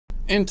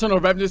Internal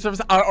Revenue Service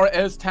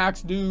IRS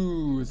Tax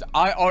News.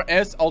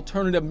 IRS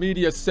Alternative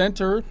Media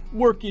Center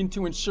working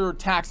to ensure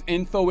tax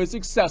info is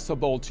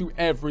accessible to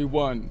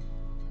everyone.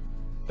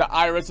 The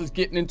IRS is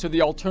getting into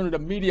the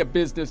alternative media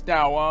business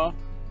now, huh?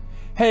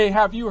 Hey,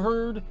 have you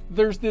heard?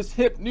 There's this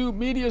hip new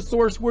media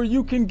source where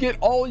you can get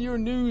all your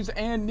news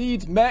and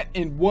needs met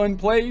in one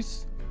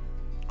place.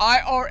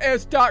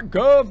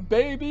 IRS.gov,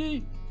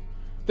 baby.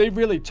 They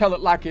really tell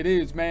it like it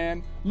is,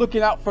 man.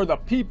 Looking out for the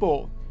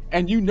people.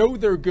 And you know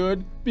they're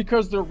good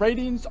because their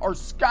ratings are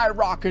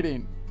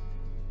skyrocketing.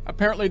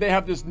 Apparently they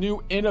have this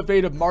new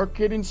innovative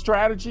marketing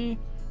strategy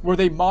where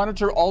they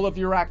monitor all of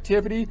your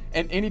activity,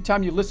 and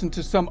anytime you listen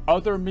to some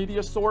other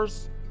media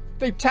source,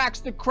 they tax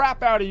the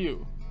crap out of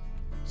you.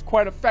 It's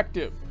quite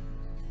effective.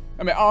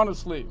 I mean,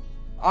 honestly,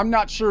 I'm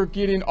not sure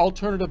getting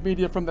alternative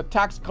media from the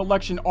tax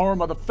collection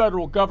arm of the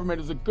federal government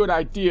is a good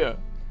idea.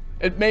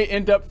 It may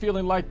end up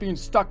feeling like being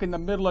stuck in the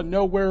middle of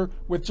nowhere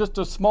with just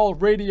a small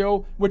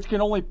radio which can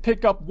only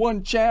pick up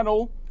one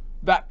channel,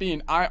 that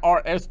being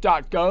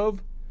IRS.gov.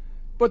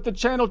 But the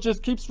channel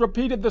just keeps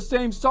repeating the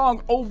same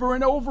song over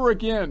and over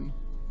again.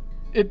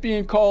 It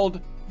being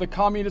called the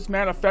Communist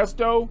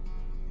Manifesto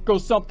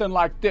goes something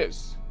like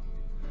this.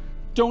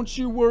 Don't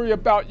you worry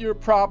about your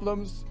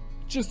problems,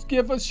 just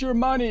give us your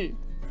money,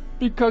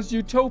 because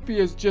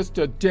utopia is just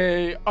a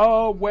day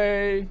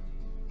away.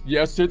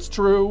 Yes, it's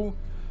true.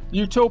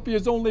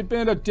 Utopia's only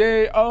been a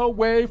day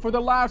away for the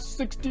last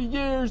 60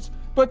 years,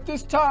 but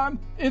this time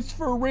it's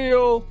for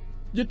real.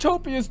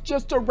 Utopia's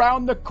just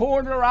around the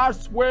corner, I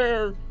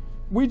swear.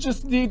 We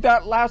just need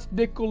that last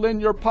nickel in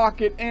your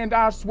pocket, and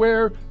I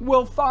swear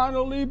we'll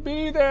finally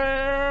be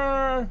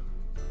there.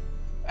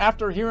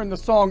 After hearing the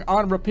song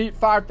on repeat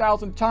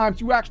 5,000 times,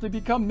 you actually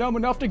become numb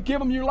enough to give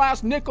them your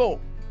last nickel.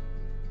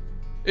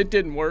 It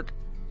didn't work.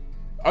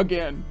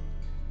 Again.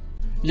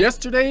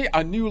 Yesterday,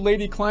 a new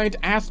lady client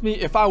asked me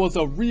if I was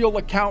a real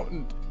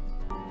accountant.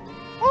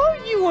 Are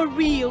you a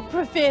real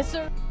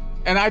professor?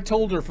 And I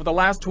told her for the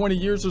last 20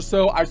 years or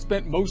so, I've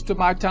spent most of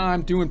my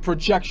time doing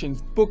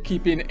projections,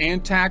 bookkeeping,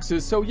 and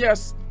taxes. So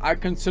yes, I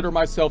consider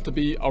myself to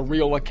be a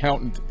real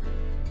accountant.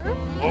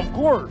 Of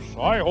course,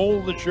 I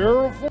hold the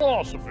chair of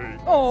philosophy.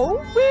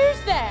 Oh,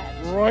 where's that?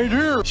 Right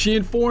here. She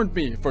informed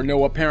me, for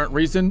no apparent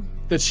reason,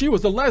 that she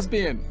was a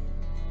lesbian.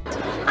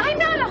 I'm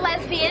not a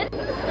lesbian.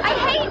 I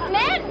hate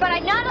men, but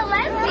I'm not a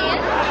lesbian.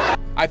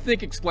 I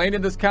think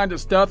explaining this kind of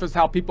stuff is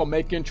how people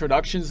make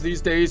introductions these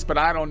days, but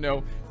I don't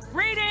know.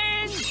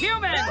 Greetings,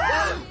 humans!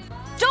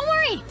 Don't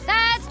worry,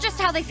 that's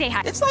just how they say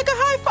hi. It's like a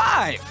high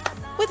five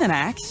with an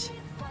axe.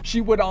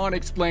 She went on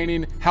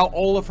explaining how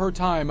all of her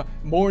time,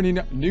 morning,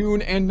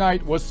 noon, and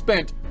night, was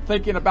spent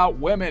thinking about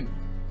women.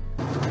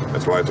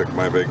 That's why I took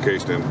my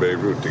vacation in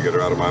Beirut, to get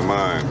her out of my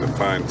mind, to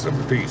find some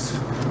peace.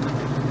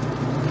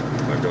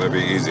 Not gonna be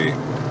easy.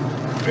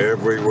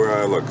 Everywhere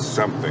I look,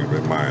 something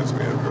reminds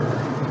me of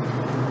her.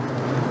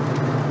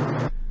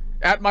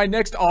 At my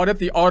next audit,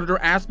 the auditor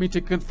asked me to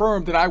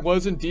confirm that I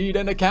was indeed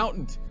an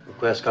accountant.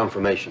 Request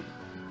confirmation.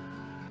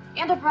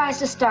 Enterprise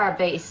to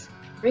Starbase.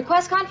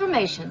 Request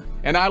confirmation.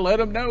 And I let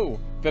him know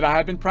that I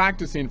had been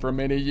practicing for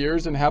many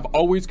years and have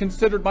always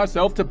considered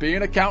myself to be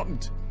an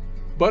accountant.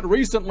 But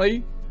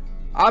recently,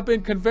 I've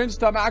been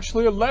convinced I'm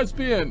actually a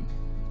lesbian.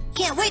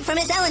 Can't wait for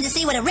Miss Ellen to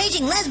see what a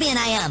raging lesbian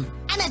I am.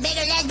 I'm a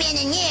bigger lesbian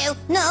than you.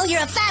 No,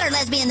 you're a fatter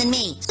lesbian than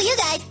me. So you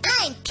guys,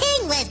 I'm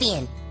king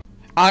lesbian.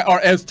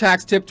 IRS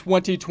Tax Tip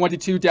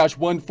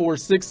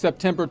 2022-146,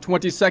 September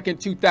 22nd,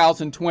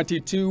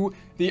 2022.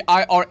 The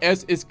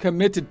IRS is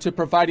committed to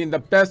providing the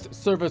best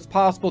service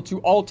possible to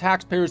all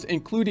taxpayers,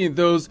 including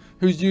those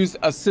who use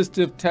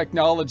assistive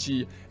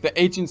technology.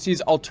 The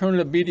agency's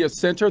Alternative Media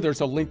Center,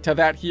 there's a link to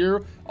that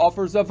here,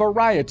 offers a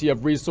variety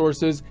of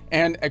resources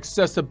and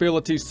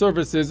accessibility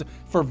services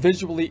for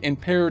visually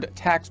impaired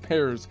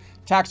taxpayers.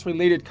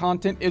 Tax-related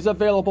content is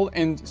available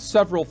in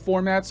several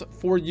formats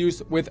for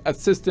use with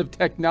assistive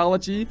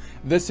technology.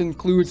 This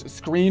includes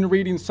screen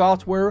reading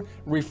software,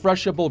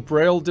 refreshable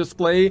Braille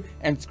display,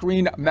 and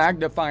screen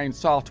magnifying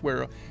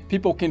software.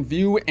 People can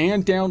view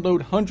and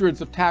download hundreds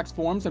of tax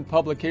forms and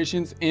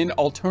publications in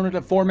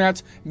alternative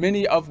formats,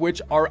 many of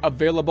which are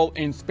available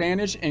in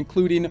Spanish,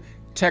 including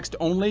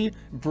text-only,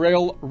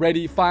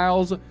 Braille-ready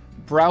files,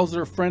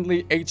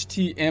 browser-friendly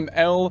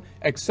HTML,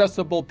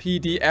 accessible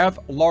PDF,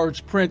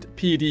 large print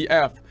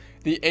PDF.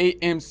 The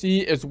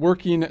AMC is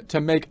working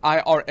to make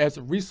IRS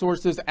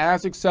resources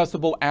as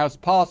accessible as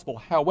possible.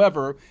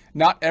 However,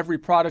 not every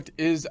product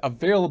is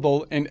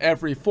available in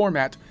every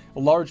format.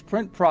 Large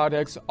print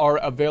products are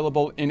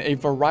available in a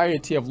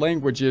variety of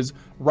languages.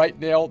 Right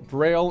now,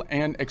 Braille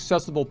and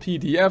accessible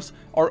PDFs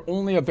are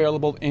only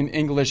available in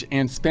English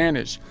and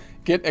Spanish.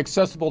 Get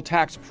accessible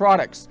tax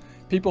products.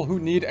 People who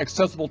need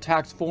accessible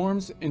tax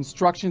forms,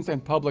 instructions,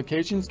 and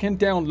publications can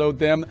download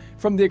them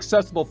from the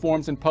accessible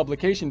forms and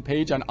publication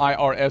page on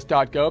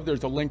irs.gov.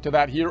 There's a link to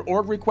that here,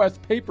 or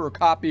request paper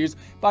copies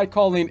by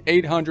calling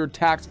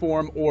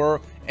 800-TAX-FORM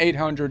or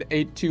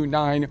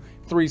 800-829-3000.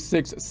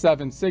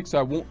 3676.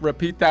 I won't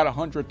repeat that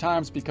 100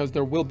 times because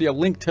there will be a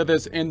link to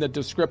this in the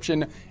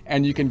description,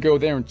 and you can go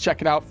there and check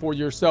it out for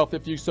yourself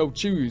if you so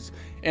choose.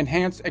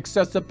 Enhanced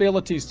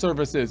accessibility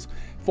services.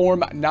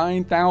 Form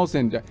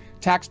 9000.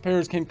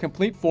 Taxpayers can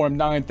complete Form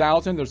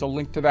 9000. There's a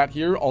link to that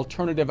here.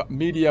 Alternative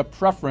media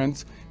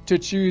preference to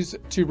choose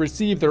to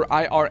receive their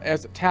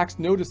IRS tax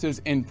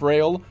notices in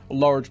Braille,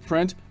 large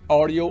print,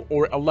 audio,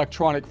 or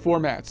electronic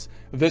formats.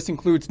 This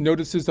includes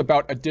notices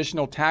about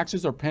additional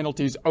taxes or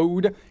penalties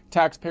owed.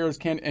 Taxpayers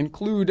can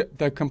include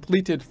the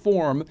completed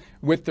form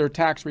with their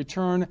tax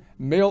return,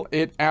 mail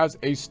it as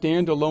a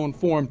standalone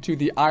form to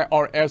the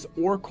IRS,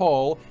 or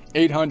call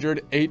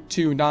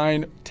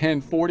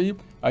 800-829-1040.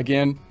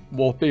 Again,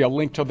 will be a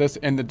link to this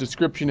in the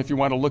description if you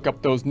want to look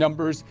up those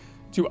numbers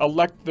to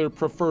elect their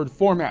preferred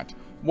format.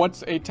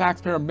 Once a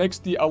taxpayer makes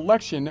the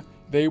election,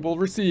 they will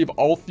receive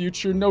all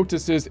future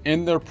notices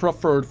in their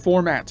preferred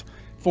format.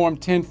 Form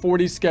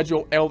 1040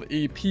 Schedule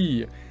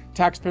LEP.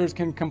 Taxpayers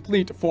can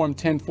complete Form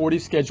 1040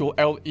 Schedule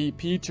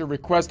LEP to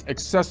request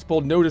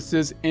accessible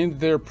notices in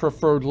their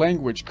preferred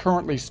language.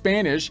 Currently,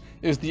 Spanish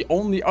is the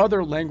only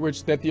other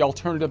language that the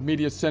Alternative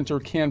Media Center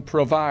can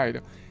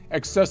provide.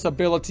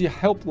 Accessibility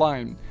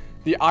Helpline.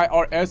 The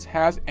IRS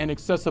has an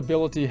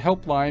accessibility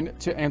helpline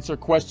to answer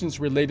questions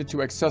related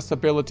to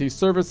accessibility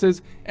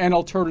services and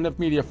alternative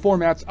media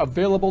formats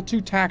available to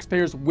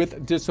taxpayers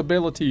with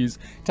disabilities.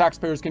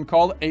 Taxpayers can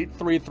call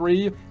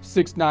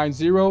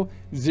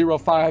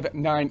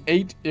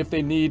 833-690-0598 if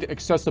they need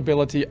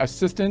accessibility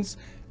assistance.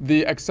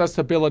 The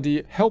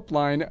accessibility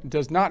helpline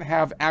does not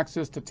have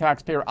access to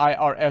taxpayer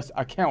IRS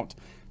account.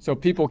 So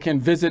people can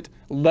visit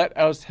Let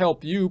Us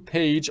Help You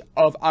page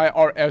of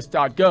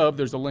irs.gov.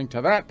 There's a link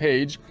to that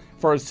page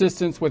for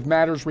assistance with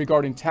matters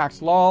regarding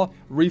tax law,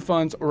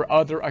 refunds, or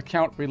other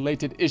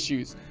account-related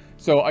issues.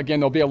 So again,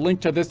 there'll be a link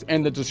to this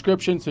in the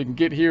description, so you can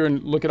get here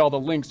and look at all the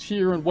links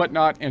here and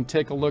whatnot and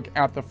take a look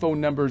at the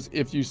phone numbers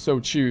if you so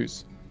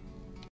choose.